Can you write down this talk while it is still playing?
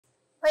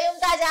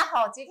家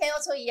好，今天又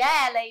从延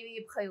安来一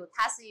位朋友，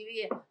他是一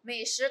位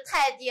美食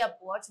探店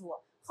博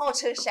主，号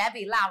称陕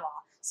北辣王，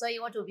所以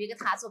我准备给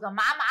他做个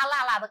麻麻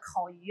辣辣的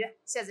烤鱼。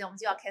现在我们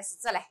就要开始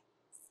做了，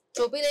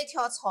准备了一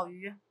条草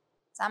鱼，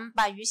咱们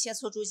把鱼先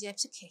从中间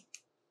劈开。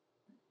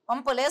我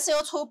们本来是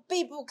要从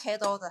背部开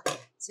刀的，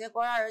结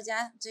果让人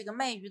家这个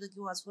卖鱼的给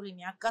我从里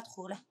面割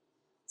头了，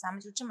咱们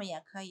就这么也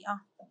可以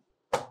啊，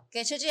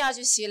改成这样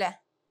就行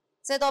了。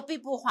再到背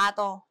部划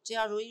刀，这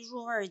样容易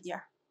入味一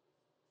点。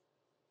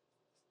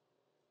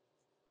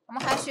我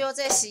们还需要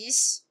再洗一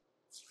洗，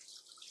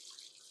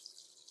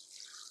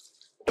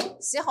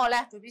洗好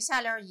了，准备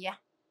下粒盐，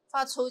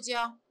放葱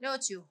姜、料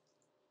酒，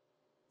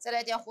再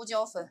来点胡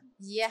椒粉、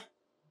盐，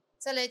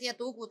再来点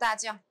冬菇大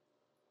酱。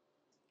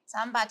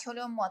咱们把调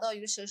料抹到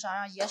鱼身上，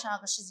让腌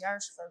上个10几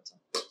20分钟。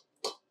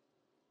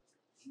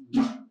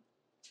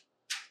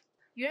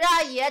鱼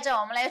让腌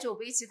着，我们来准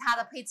备其他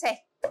的配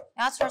菜。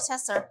洋葱切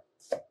丝儿。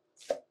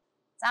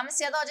咱们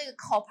先到这个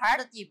烤盘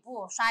的底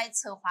部刷一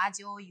层花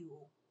椒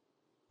油，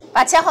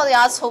把切好的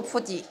洋葱铺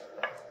底，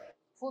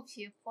铺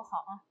皮铺好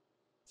啊。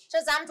这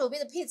是咱们准备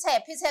的配菜，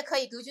配菜可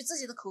以根据自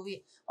己的口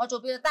味。我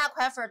准备了大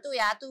宽粉、豆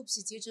芽、豆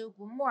皮、金针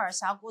菇、木耳、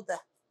香菇等，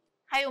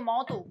还有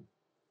毛豆。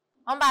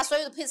我们把所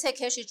有的配菜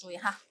开水煮一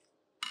下，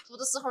煮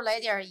的时候来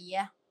点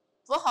盐，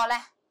煮好了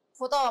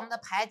铺到我们的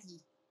盘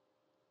底。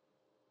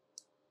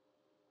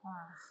哇，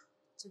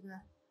这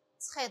个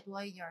菜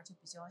多一点就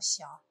比较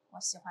香，我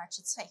喜欢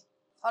吃菜。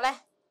好嘞，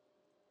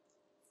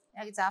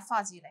来给咱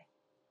放进来，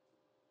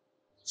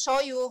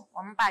烧油，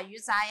我们把鱼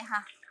炸一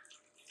下。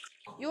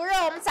油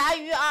热，我们炸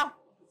鱼啊。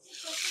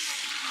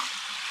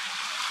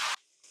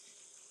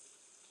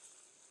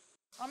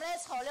我们来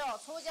炒料：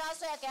葱姜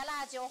蒜、干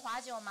辣椒、花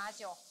椒、麻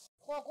椒。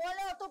火锅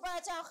料：豆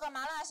瓣酱和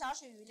麻辣香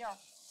水鱼料，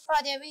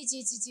放点味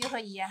精、鸡精和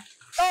盐，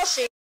倒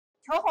水，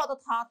调好的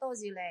汤倒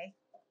进来。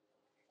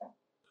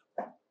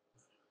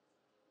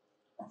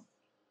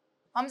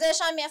我们在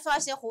上面放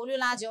些红绿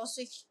辣椒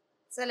碎，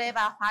再来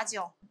把花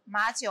椒、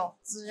麻椒、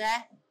孜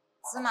然、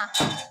芝麻，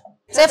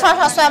再放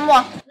上蒜末，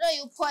热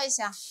油泼一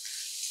下，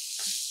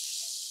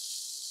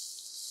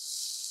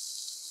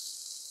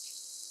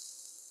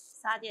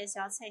撒点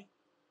香菜，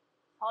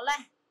好嘞。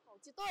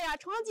激动呀，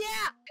春姐！哎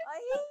呀，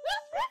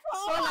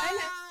我来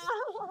了！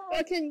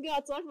我看你给我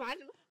做什么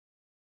去了？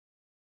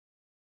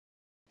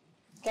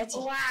赶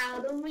紧！哇，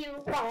都没有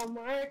帮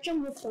忙，这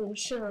么丰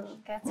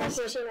盛，再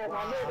说出来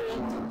吧，妹妹，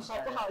好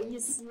不好意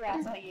思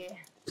呀？小鱼，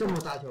这么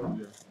大条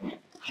鱼，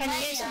还你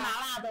也是麻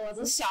辣的，我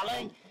都想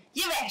了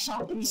一晚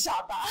上给你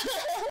想的。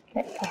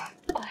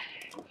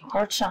好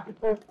好吃啊！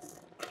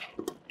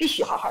必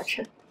须好好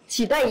吃，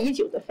期待已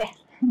久的饭。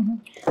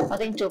我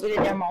给你准备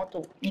了点毛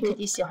豆，你肯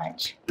定喜欢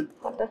吃。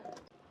好的。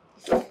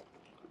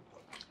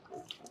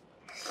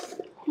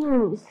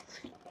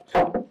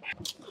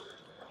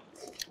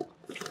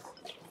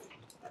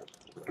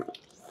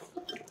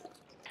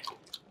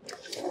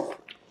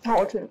好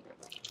好吃。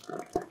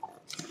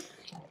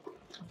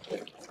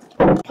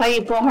欢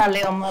迎拨号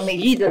来我们美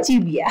丽的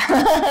靖边。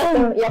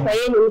也欢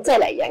迎你们再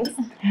来演个。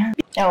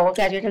哎，我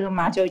感觉这个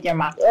麻椒有点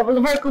麻，不是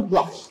味儿够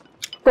多，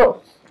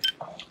够，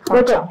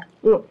好吃。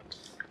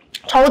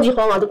超级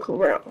好我的口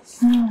味啊！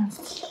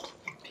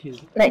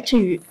来吃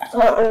鱼。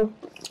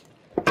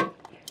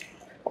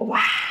哇！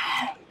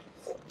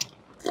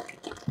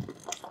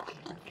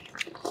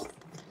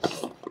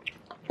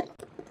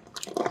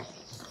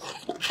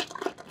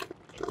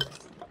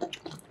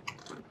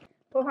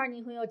过会儿你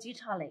以后要经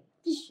常来，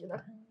必须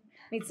的。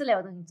每次来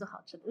我都给你做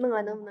好吃的。那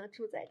我能不能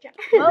住在这儿？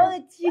没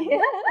问题。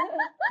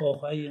我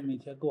怀疑每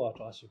天给我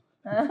装修。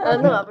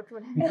那我不住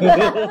了，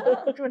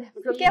不住了，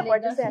干活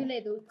就算了。谁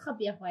来都特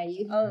别欢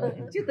迎。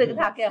就等着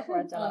他干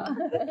活去了。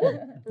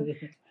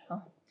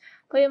好，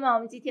朋友们，我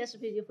们今天视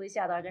频就分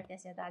享到这儿，感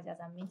谢大家，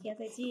咱们明天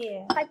再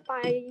见。拜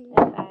拜。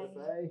拜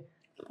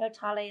拜。要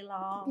茶来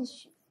了。必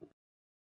须。